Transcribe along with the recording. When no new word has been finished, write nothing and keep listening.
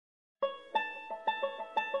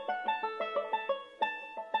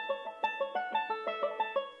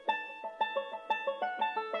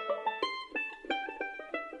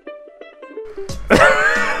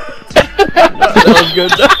That was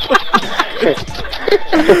good.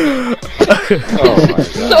 Oh my god.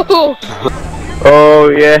 So. Oh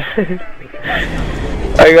yeah.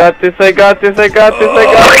 I got this. I got this. I got this. I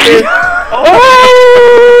got this.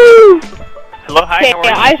 Oh! Hello, hi. Okay,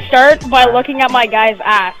 I start by looking at my guy's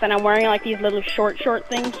ass, and I'm wearing like these little short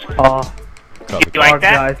things. Oh, You like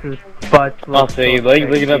that? guys' butts. I'll say you like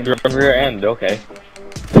looking up your rear end. Okay.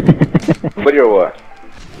 But you're what?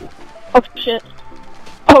 Oh shit.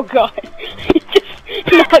 Oh god. He just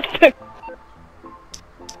knocked the.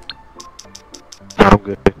 I'm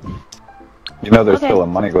good. You know there's Okay. still a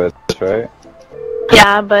money glitch, right?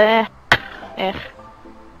 Yeah, but. Eh.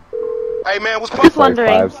 Hey man, what's Just Like wondering.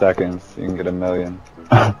 5 seconds, you can get $1 million.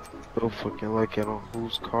 So fucking lucky I don't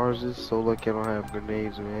whose cars is so lucky I don't have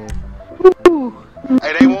grenades, man. Ooh.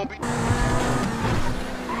 Hey, they won't be.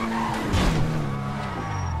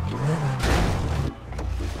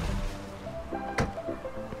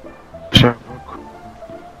 Sure.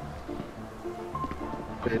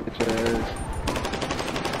 Bitch ass.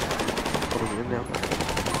 Oh, you're now.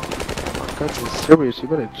 My cousin's serious, you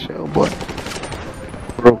better chill, boy.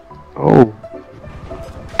 Bro. Oh.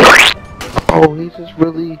 Oh, he's just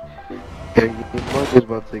really. Yeah, your mug is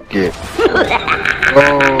about to get.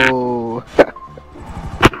 Oh.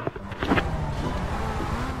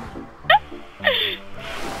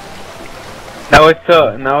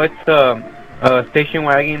 Now it's station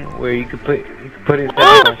wagon where you could put it.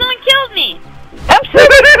 Oh, someone killed me! I'm sorry.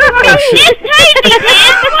 It's Timey,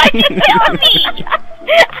 man! Why you kill me?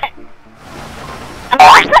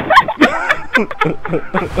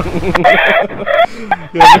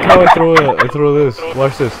 Yeah, look how I throw this.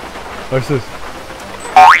 Watch this. Watch this.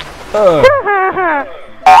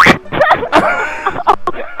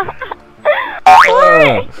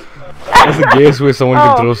 That's the gayest way someone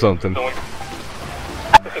can throw something. No!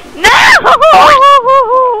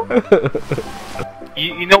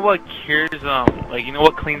 You know what cures, like, you know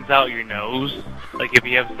what cleans out your nose? Like, if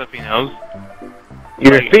you have stuffy nose?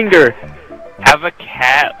 Your Like, finger. Have a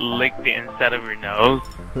cat lick the inside of your nose.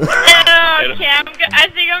 Okay, I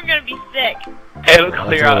think I'm gonna be sick. It'll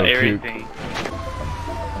clear out That's a little everything.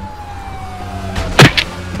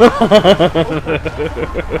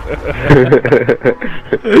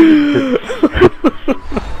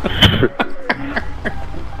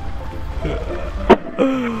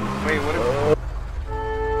 Wait, what if...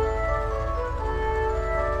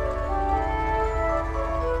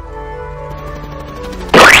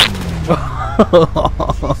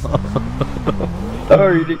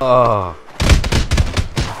 Sorry, dude. Oh.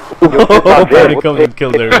 Nobody comes and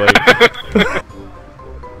kills everybody.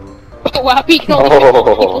 Oh wow, we can only fit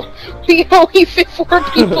 4 people. We can only fit 4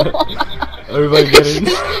 people. Everybody get in.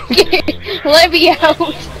 Let me out.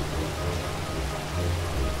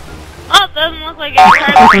 Oh, it doesn't look like it's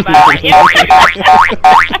hurt, but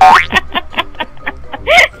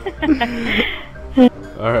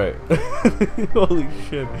Alright. Holy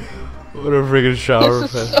shit. What a friggin' shower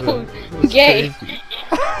This is fest. so gay.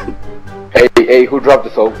 Hey, who dropped the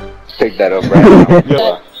soap? Take that up right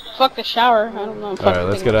now. Fuck the shower. I don't know. Alright,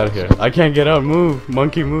 let's get out of here. I can't get out. Move.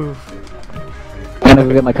 Monkey, move. I'm gonna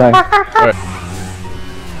go get my car. Alright.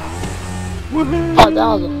 Oh, that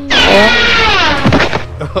was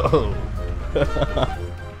Oh.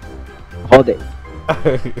 Hold it.